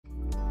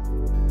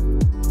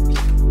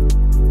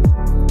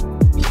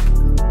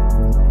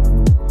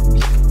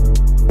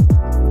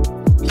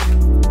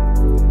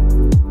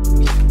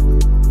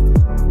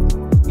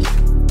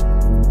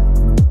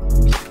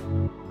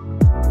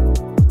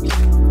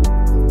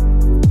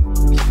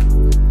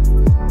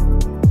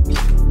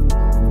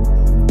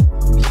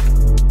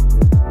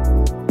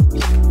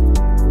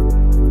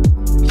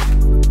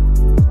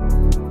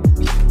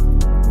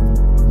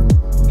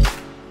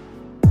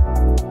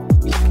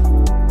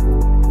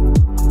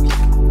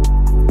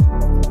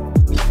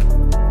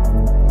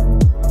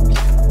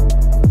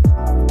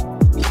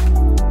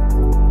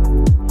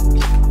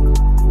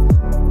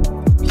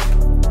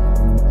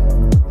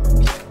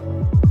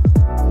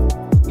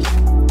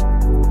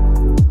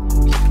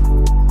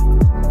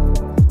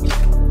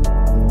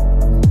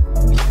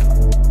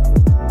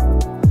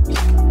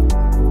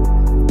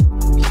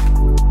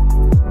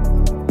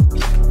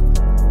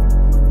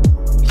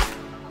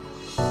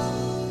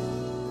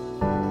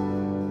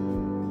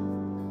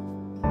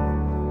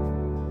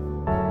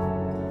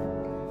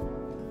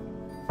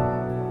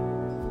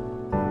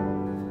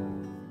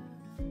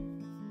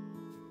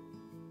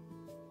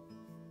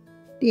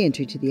The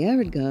entry to the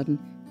Arid garden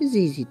is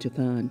easy to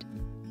find.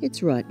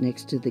 It's right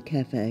next to the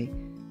cafe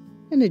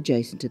and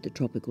adjacent to the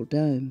tropical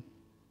dome.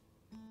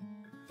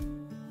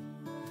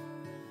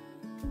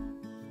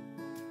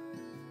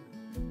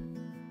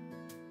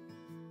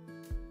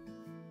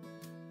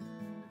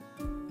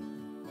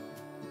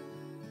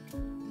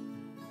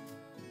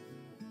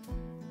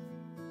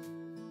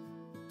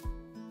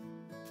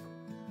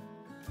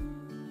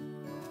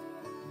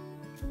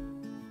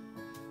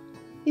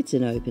 It's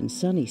an open,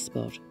 sunny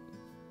spot.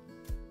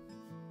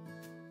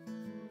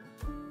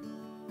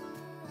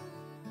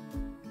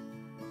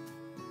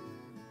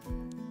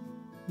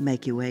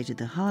 Make your way to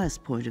the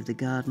highest point of the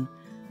garden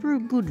for a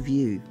good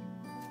view.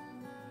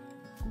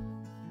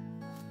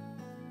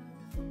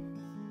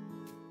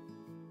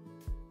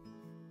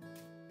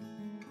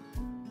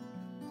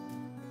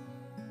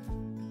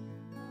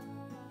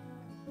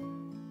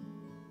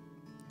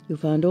 You'll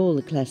find all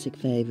the classic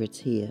favourites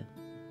here.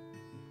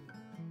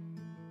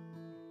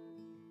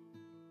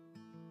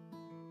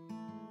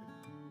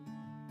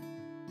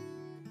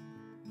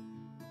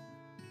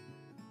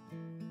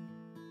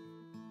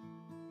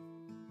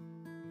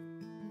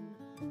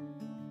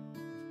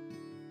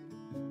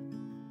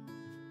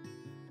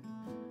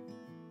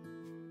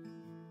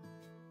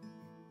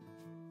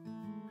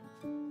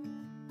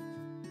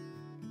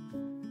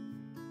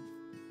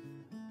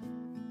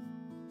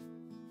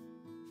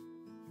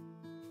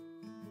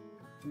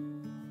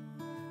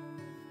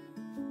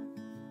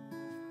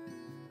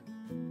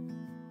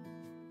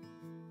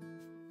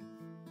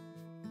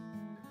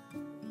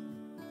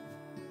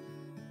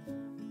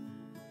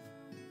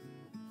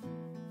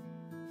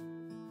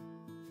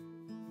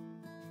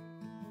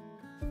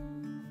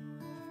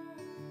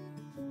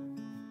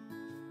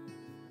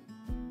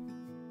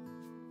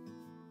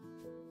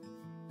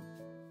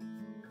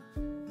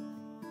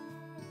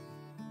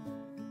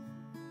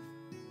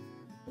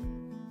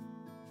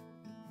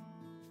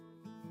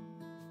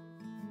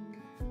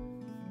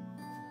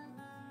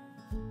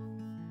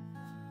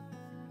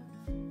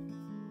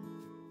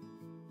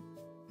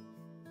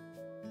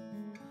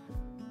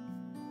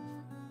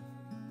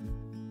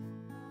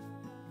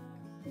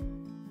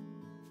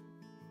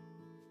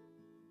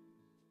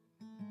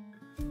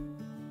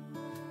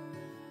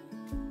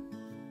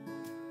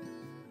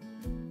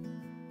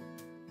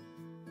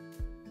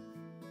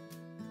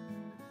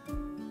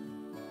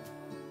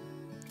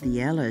 The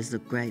yellows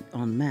look great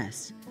en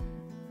masse,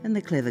 and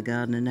the clever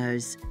gardener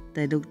knows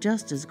they look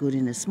just as good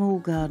in a small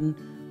garden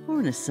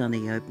or in a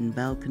sunny open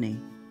balcony.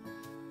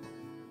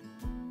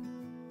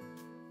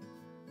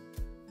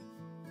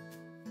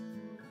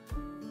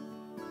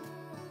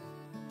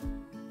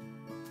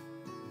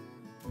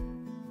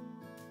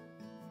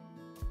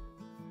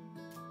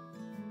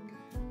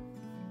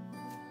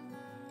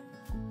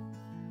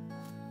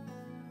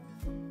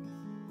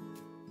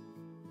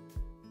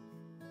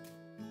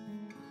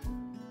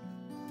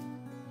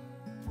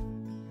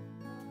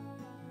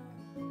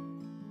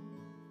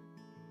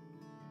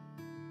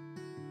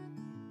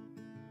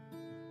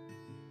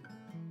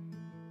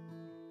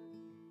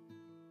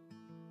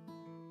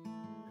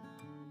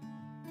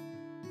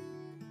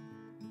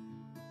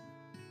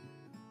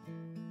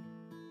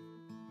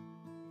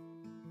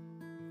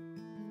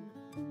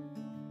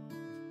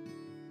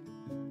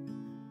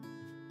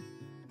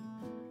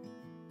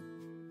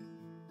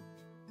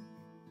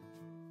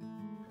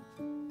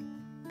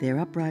 Their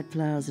upright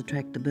flowers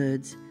attract the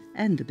birds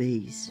and the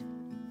bees.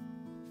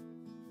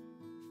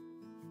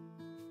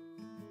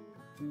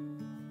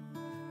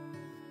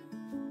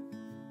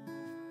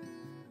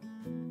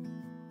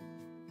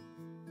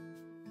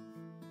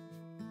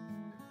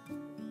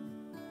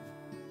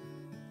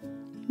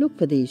 Look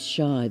for these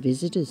shy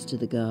visitors to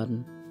the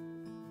garden.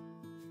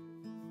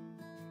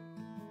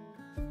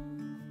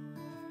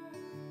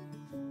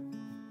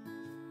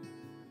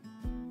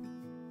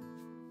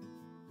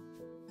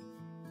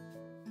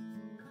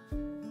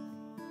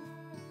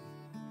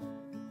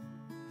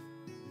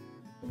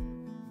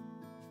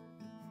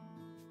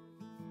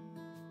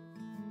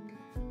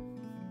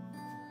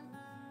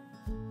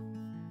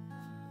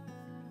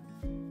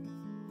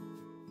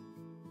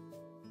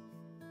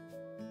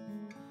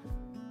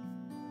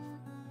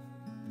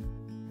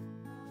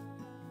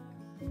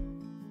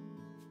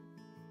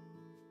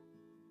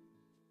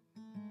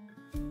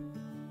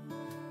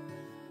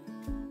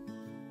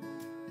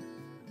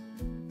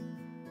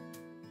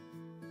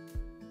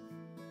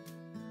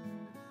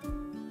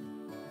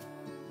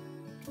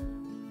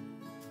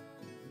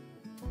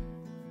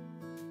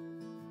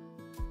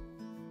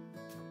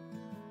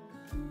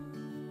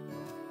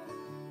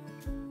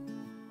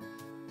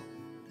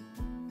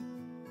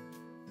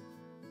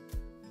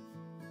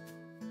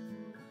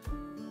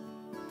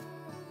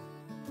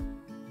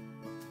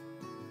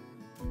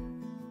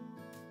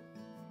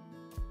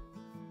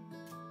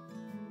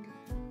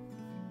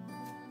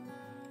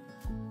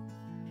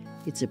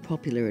 It's a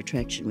popular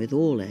attraction with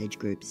all age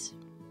groups.